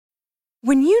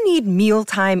When you need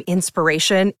mealtime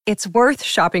inspiration, it's worth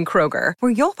shopping Kroger,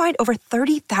 where you'll find over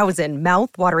 30,000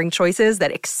 mouth-watering choices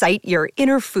that excite your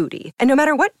inner foodie. And no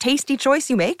matter what tasty choice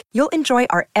you make, you'll enjoy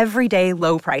our everyday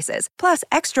low prices, plus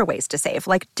extra ways to save,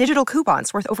 like digital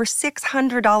coupons worth over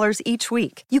 $600 each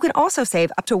week. You can also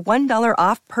save up to $1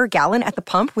 off per gallon at the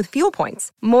pump with fuel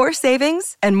points. More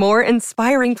savings and more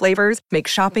inspiring flavors make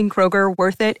shopping Kroger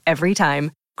worth it every time.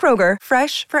 Kroger,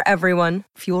 fresh for everyone.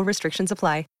 Fuel restrictions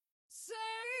apply.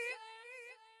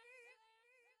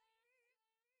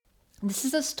 This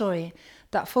is a story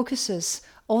that focuses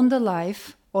on the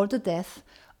life or the death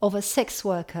of a sex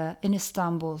worker in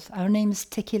Istanbul. Her name is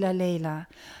Tequila Leyla.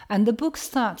 And the book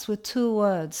starts with two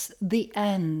words, the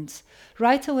end.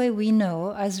 Right away we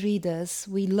know, as readers,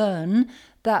 we learn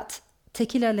that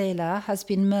Tequila Leyla has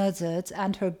been murdered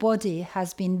and her body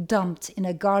has been dumped in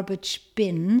a garbage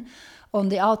bin on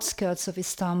the outskirts of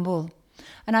Istanbul.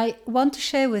 And I want to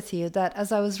share with you that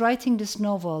as I was writing this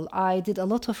novel, I did a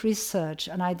lot of research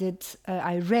and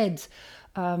I read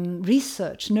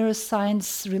research,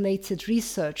 neuroscience-related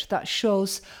research that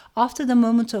shows after the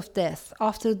moment of death,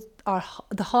 after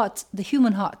the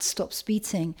human heart stops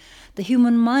beating, the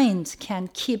human mind can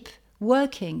keep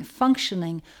working,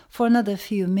 functioning for another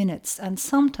few minutes and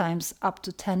sometimes up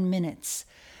to 10 minutes.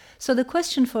 So the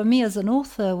question for me as an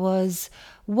author was,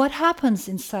 what happens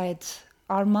inside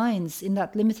our minds in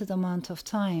that limited amount of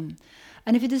time?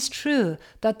 And if it is true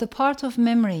that the part of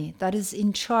memory that is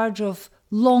in charge of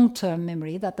long-term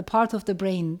memory, that the part of the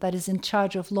brain that is in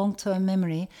charge of long-term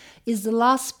memory is the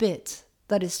last bit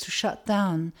that is to shut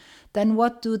down, then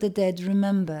what do the dead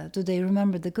remember? Do they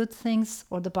remember the good things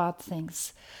or the bad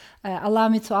things? Allow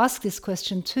me to ask this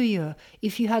question to you.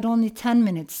 If you had only 10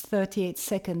 minutes, 38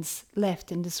 seconds left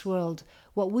in this world,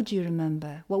 what would you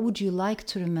remember? What would you like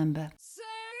to remember?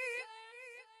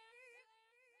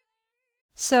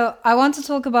 So I want to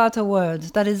talk about a word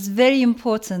that is very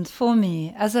important for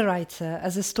me as a writer,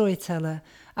 as a storyteller,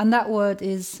 and that word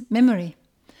is memory.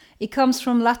 It comes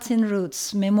from Latin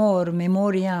roots, memor,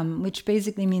 memoriam, which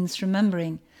basically means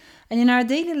remembering. And in our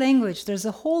daily language, there's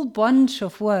a whole bunch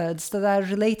of words that are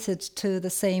related to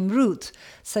the same root,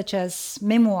 such as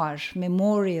memoir,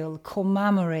 memorial,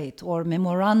 commemorate, or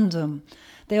memorandum.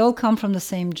 They all come from the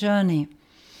same journey.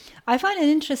 I find it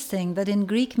interesting that in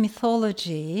Greek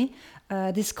mythology,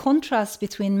 this contrast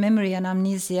between memory and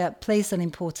amnesia plays an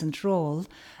important role.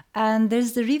 And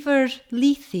there's the river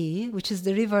Lethe, which is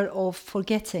the river of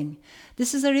forgetting.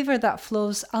 This is a river that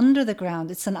flows under the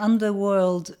ground. It's an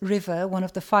underworld river, one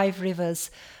of the 5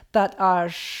 rivers that are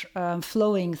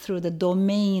flowing through the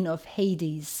domain of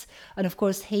Hades. And of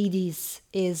course, Hades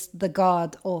is the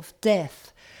god of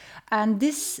death. And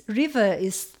this river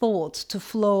is thought to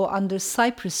flow under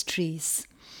cypress trees,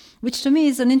 which to me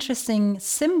is an interesting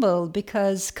symbol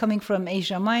because coming from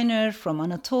Asia Minor, from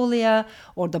Anatolia,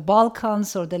 or the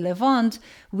Balkans, or the Levant,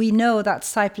 we know that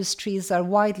cypress trees are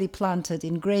widely planted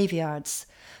in graveyards.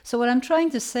 So what I'm trying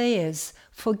to say is,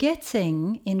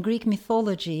 forgetting in Greek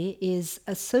mythology is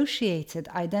associated,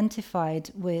 identified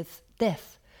with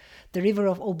death. The river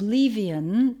of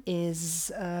oblivion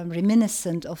is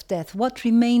reminiscent of death. What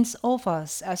remains of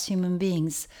us as human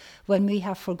beings when we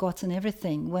have forgotten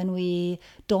everything, when we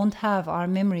don't have our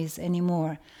memories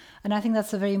anymore? And I think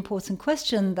that's a very important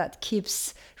question that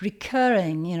keeps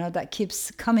recurring, that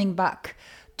keeps coming back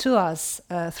to us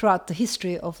throughout the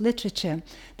history of literature.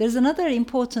 There's another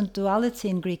important duality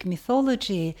in Greek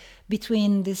mythology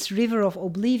between this river of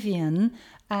oblivion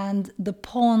and the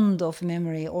pond of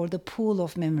memory or the pool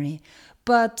of memory.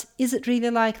 But is it really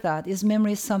like that? Is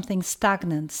memory something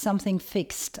stagnant, something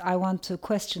fixed? I want to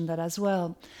question that as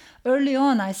well. Early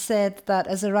on, I said that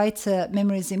as a writer,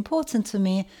 memory is important to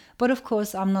me, but of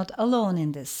course, I'm not alone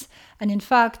in this. And in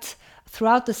fact,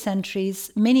 throughout the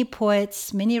centuries, many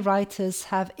poets, many writers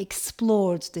have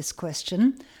explored this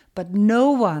question, but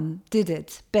no one did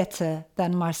it better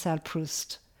than Marcel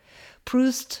Proust.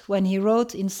 Proust, when he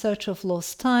wrote In Search of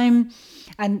Lost Time,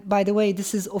 and by the way,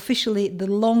 this is officially the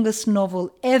longest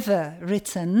novel ever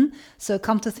written, so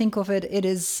come to think of it, it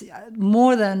is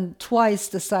more than twice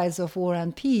the size of War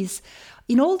and Peace.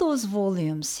 In all those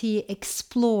volumes, he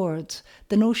explored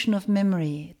the notion of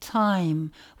memory,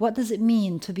 time, what does it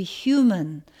mean to be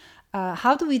human,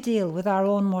 how do we deal with our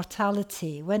own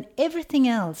mortality when everything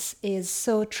else is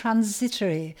so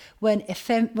transitory, when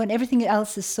everything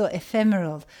else is so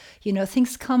ephemeral,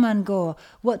 things come and go.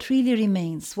 What really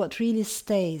remains, what really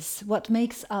stays, what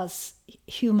makes us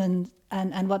human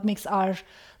and what makes our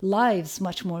lives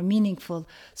much more meaningful.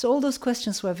 So all those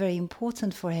questions were very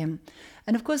important for him.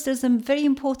 And of course, there's a very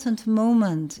important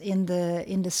moment in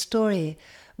the story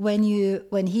when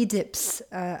he dips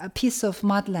a piece of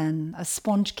madeleine, a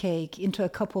sponge cake, into a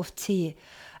cup of tea,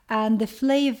 and the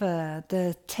flavor,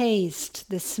 the taste,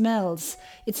 the smells,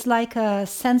 it's like a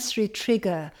sensory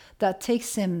trigger that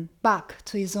takes him back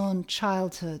to his own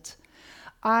childhood.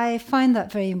 I find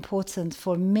that very important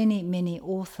for many, many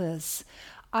authors.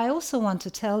 I also want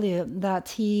to tell you that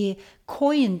he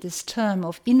coined this term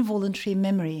of involuntary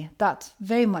memory that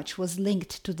very much was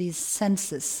linked to these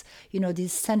senses,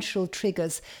 these sensual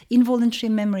triggers. Involuntary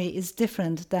memory is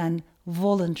different than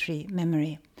voluntary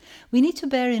memory. We need to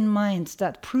bear in mind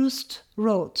that Proust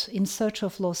wrote In Search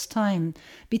of Lost Time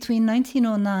between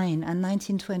 1909 and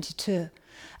 1922.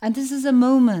 And this is a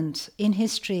moment in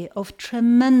history of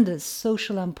tremendous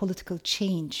social and political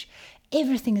change.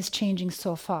 Everything is changing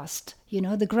so fast.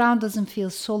 The ground doesn't feel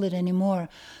solid anymore.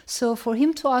 So for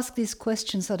him to ask these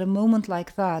questions at a moment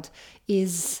like that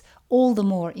is all the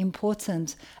more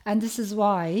important. And this is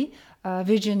why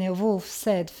Virginia Woolf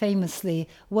said famously,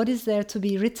 what is there to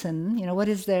be written? What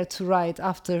is there to write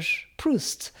after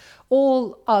Proust?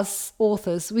 All us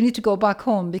authors, we need to go back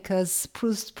home because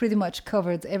Proust pretty much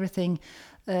covered everything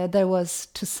there was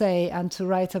to say and to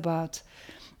write about.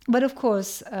 But of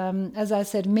course, as I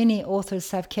said, many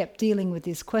authors have kept dealing with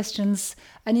these questions.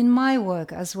 And in my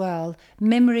work as well,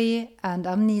 memory and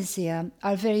amnesia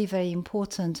are very, very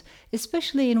important,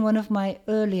 especially in one of my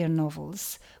earlier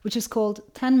novels, which is called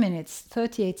 10 Minutes,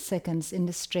 38 Seconds in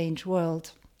the Strange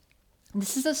World.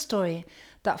 This is a story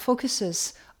that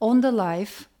focuses on the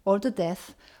life or the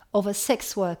death of a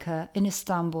sex worker in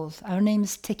Istanbul. Her name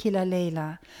is Tequila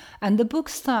Leyla. And the book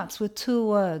starts with two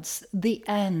words, the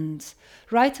end.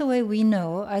 Right away we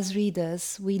know, as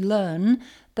readers, we learn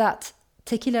that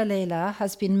Tequila Leyla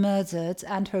has been murdered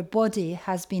and her body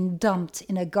has been dumped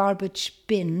in a garbage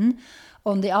bin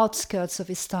on the outskirts of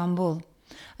Istanbul.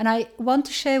 And I want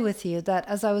to share with you that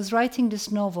as I was writing this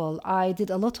novel, I did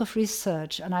a lot of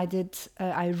research and I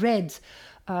read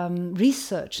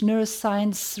research,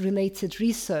 neuroscience-related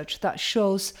research that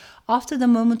shows after the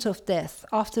moment of death,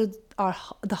 after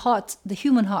the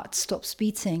human heart stops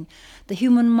beating, the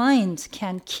human mind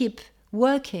can keep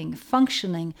working,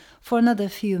 functioning for another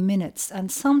few minutes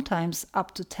and sometimes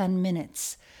up to 10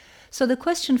 minutes. So the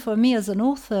question for me as an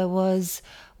author was,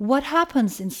 what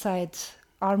happens inside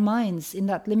our minds in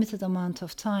that limited amount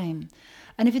of time?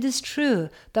 And if it is true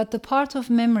that the part of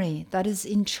memory that is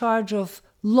in charge of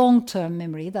long-term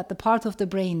memory, that the part of the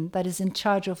brain that is in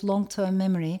charge of long-term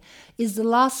memory is the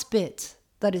last bit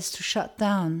that is to shut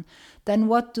down, then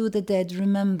what do the dead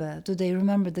remember? Do they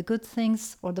remember the good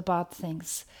things or the bad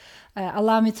things?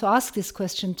 Allow me to ask this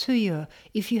question to you.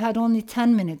 If you had only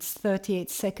 10 minutes, 38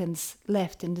 seconds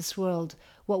left in this world,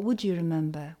 what would you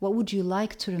remember? What would you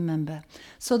like to remember?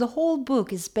 So the whole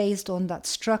book is based on that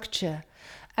structure.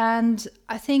 And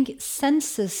I think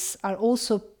senses are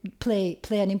also play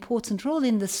an important role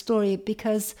in the story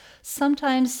because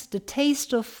sometimes the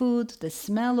taste of food, the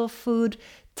smell of food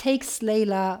takes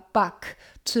Leyla back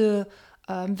to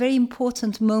very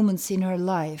important moments in her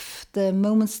life, the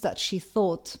moments that she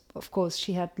thought, of course,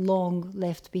 she had long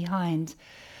left behind.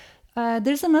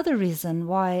 There's another reason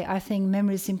why I think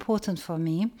memory is important for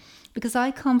me, because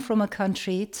I come from a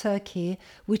country, Turkey,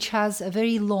 which has a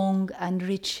very long and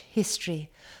rich history.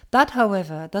 That,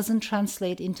 however, doesn't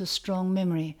translate into strong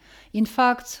memory. In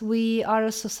fact, we are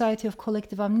a society of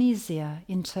collective amnesia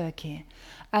in Turkey,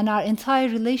 and our entire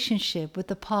relationship with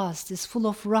the past is full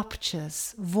of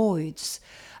ruptures, voids,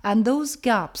 and those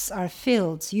gaps are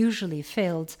usually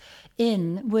filled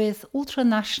in with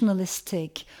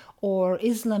ultra-nationalistic or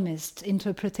Islamist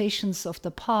interpretations of the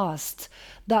past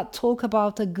that talk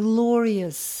about a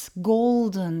glorious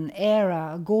golden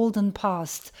era, a golden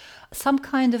past, some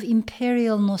kind of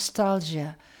imperial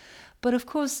nostalgia. But of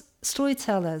course,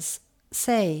 storytellers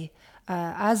say,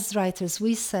 as writers,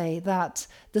 we say that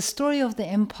the story of the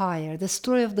empire, the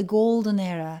story of the golden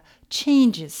era,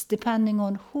 changes depending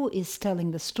on who is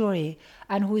telling the story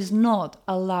and who is not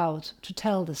allowed to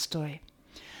tell the story.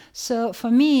 So for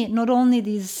me, not only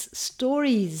these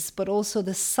stories, but also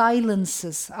the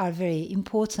silences are very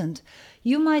important.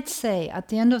 You might say, at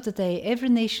the end of the day, every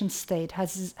nation state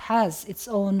has its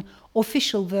own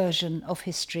official version of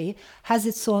history, has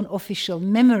its own official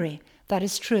memory. That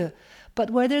is true.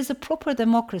 But where there's a proper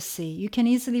democracy, you can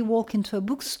easily walk into a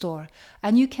bookstore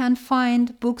and you can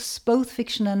find books, both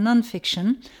fiction and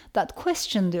non-fiction, that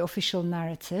question the official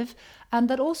narrative and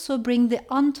that also bring the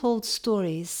untold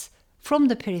stories from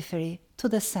the periphery to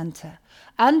the center.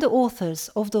 And the authors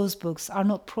of those books are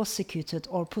not prosecuted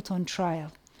or put on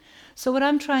trial. So what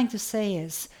I'm trying to say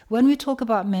is, when we talk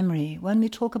about memory, when we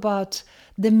talk about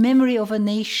the memory of a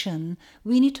nation,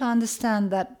 we need to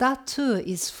understand that that too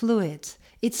is fluid.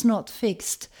 It's not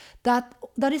fixed. That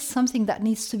is something that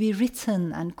needs to be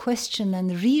written and questioned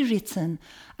and rewritten.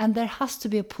 And there has to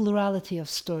be a plurality of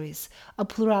stories, a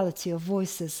plurality of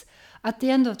voices. At the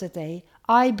end of the day,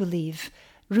 I believe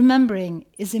remembering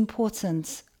is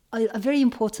important, a very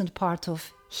important part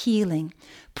of healing.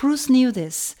 Proust knew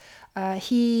this.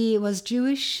 He was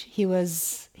Jewish, he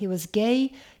was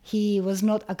gay, he was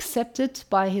not accepted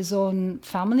by his own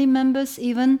family members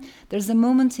even. There's a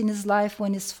moment in his life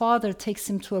when his father takes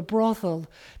him to a brothel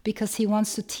because he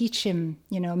wants to teach him,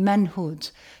 manhood.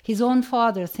 His own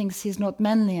father thinks he's not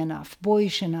manly enough,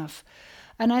 boyish enough.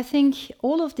 And I think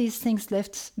all of these things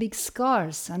left big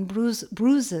scars and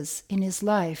bruises in his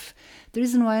life. The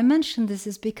reason why I mention this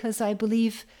is because I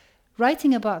believe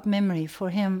writing about memory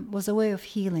for him was a way of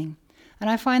healing. And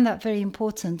I find that very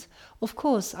important. Of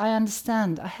course, I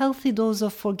understand a healthy dose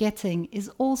of forgetting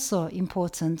is also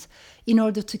important in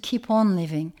order to keep on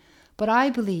living. But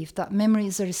I believe that memory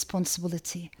is a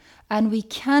responsibility, and we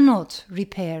cannot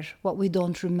repair what we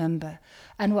don't remember.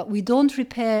 And what we don't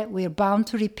repair, we're bound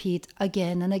to repeat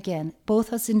again and again,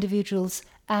 both as individuals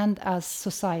and as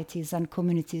societies and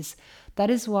communities.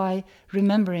 That is why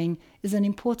remembering is an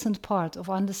important part of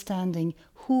understanding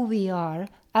who we are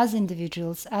as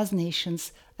individuals, as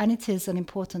nations, and it is an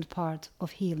important part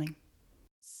of healing.